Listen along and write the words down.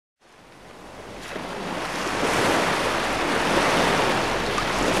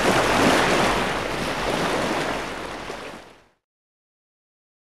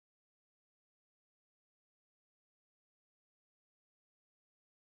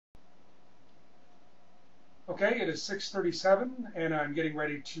Okay, it is 6:37 and I'm getting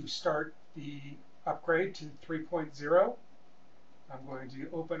ready to start the upgrade to 3.0. I'm going to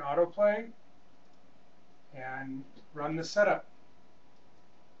open autoplay and run the setup.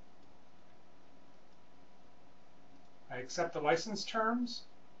 I accept the license terms.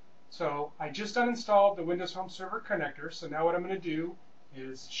 So I just uninstalled the Windows Home Server connector, so now what I'm going to do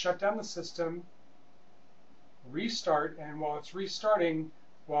is shut down the system, restart, and while it's restarting,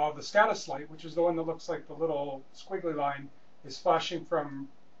 while the status light, which is the one that looks like the little squiggly line, is flashing from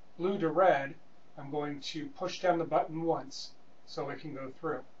blue to red, I'm going to push down the button once so it can go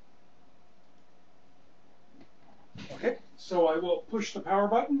through. Okay, so I will push the power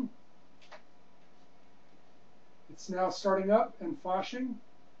button. It's now starting up and flashing.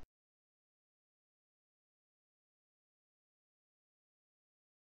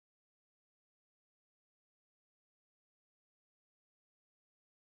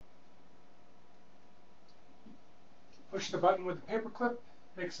 Push the button with the paperclip,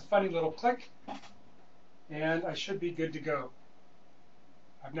 makes a funny little click, and I should be good to go.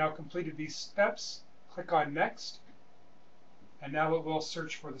 I've now completed these steps. Click on Next, and now it will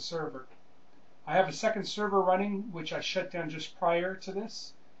search for the server. I have a second server running, which I shut down just prior to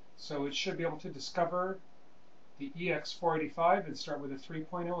this, so it should be able to discover the EX485 and start with a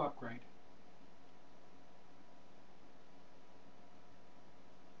 3.0 upgrade.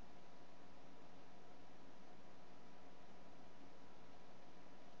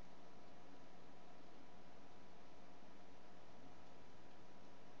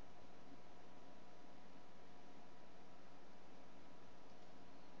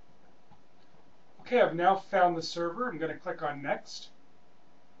 Okay, I've now found the server. I'm going to click on Next.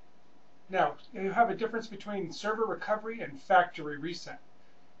 Now, you have a difference between server recovery and factory reset.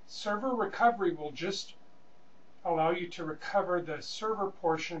 Server recovery will just allow you to recover the server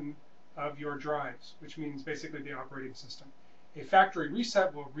portion of your drives, which means basically the operating system. A factory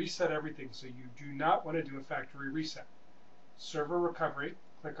reset will reset everything, so you do not want to do a factory reset. Server recovery,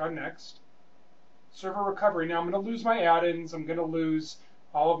 click on Next. Server recovery, now I'm going to lose my add-ins, I'm going to lose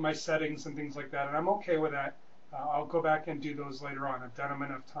all of my settings and things like that, and I'm okay with that. I'll go back and do those later on. I've done them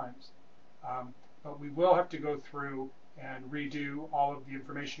enough times. But we will have to go through and redo all of the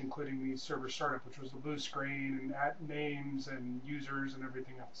information, including the server startup, which was the blue screen and names and users and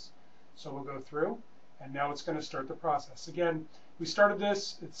everything else. So we'll go through, and now it's going to start the process. Again, we started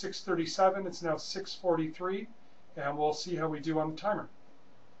this at 6:37. It's now 6:43, and we'll see how we do on the timer.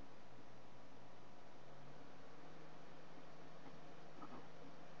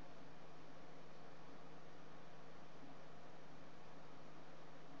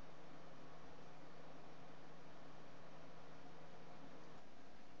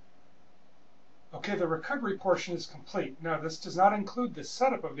 Okay, the recovery portion is complete. Now, this does not include the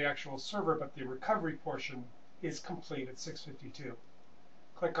setup of the actual server, but the recovery portion is complete at 6:52.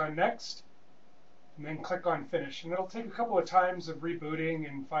 Click on Next, and then click on Finish. And it'll take a couple of times of rebooting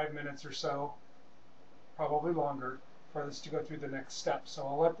in 5 minutes or so, probably longer, for this to go through the next step. So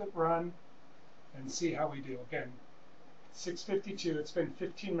I'll let it run and see how we do. Again, 6:52, it's been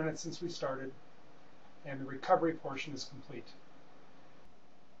 15 minutes since we started, and the recovery portion is complete.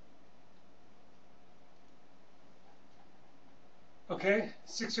 Okay,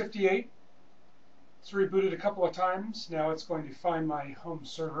 6:58. It's rebooted a couple of times. Now it's going to find my home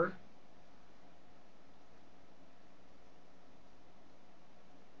server.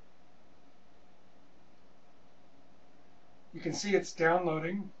 You can see it's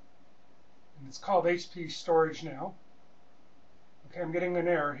downloading, and it's called HP Storage now. Okay, I'm getting an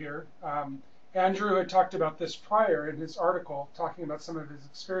error here. Andrew had talked about this prior in his article, talking about some of his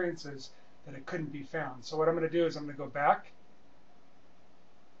experiences that it couldn't be found. So what I'm going to do is I'm going to go back,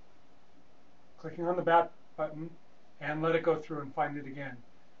 clicking on the back button, and let it go through and find it again.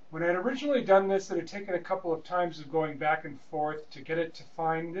 When I had originally done this, it had taken a couple of times of going back and forth to get it to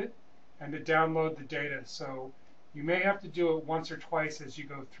find it and to download the data. So you may have to do it once or twice as you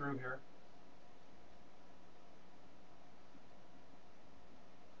go through here.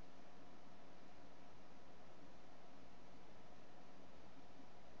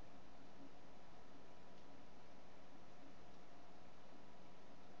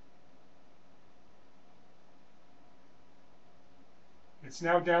 It's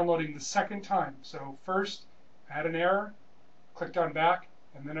now downloading the second time. So first, I had an error, clicked on back,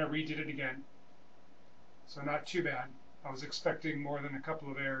 and then I redid it again. So not too bad. I was expecting more than a couple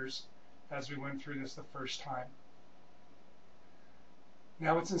of errors as we went through this the first time.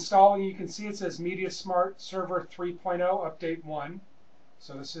 Now it's installing. You can see it says MediaSmart Server 3.0 Update 1.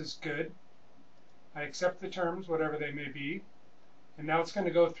 So this is good. I accept the terms, whatever they may be. And now it's going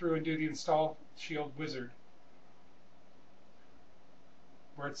to go through and do the Install Shield Wizard.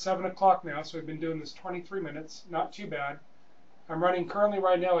 We're at 7 o'clock now, so we've been doing this 23 minutes. Not too bad. I'm running currently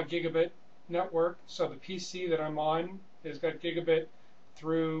right now a gigabit network, so the PC that I'm on has got gigabit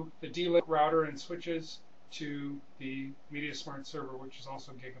through the D-Link router and switches to the MediaSmart server, which is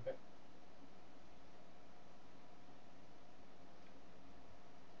also gigabit.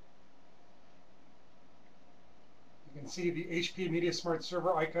 You can see the HP MediaSmart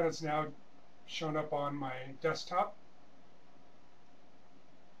server icon is now shown up on my desktop,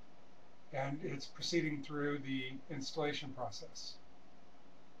 and it's proceeding through the installation process.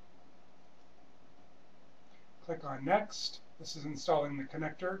 Click on Next. This is installing the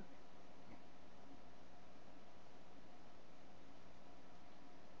connector.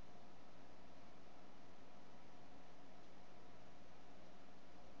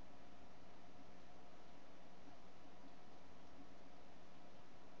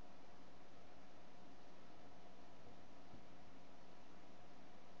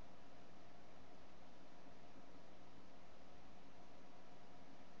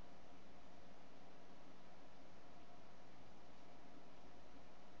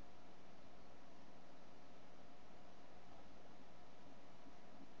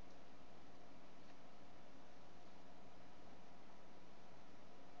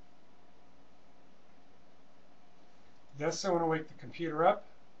 Yes, I want to wake the computer up.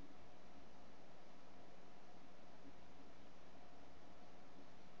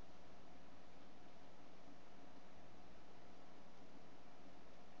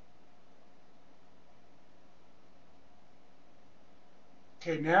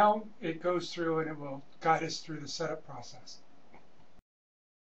 Okay, now it goes through and it will guide us through the setup process.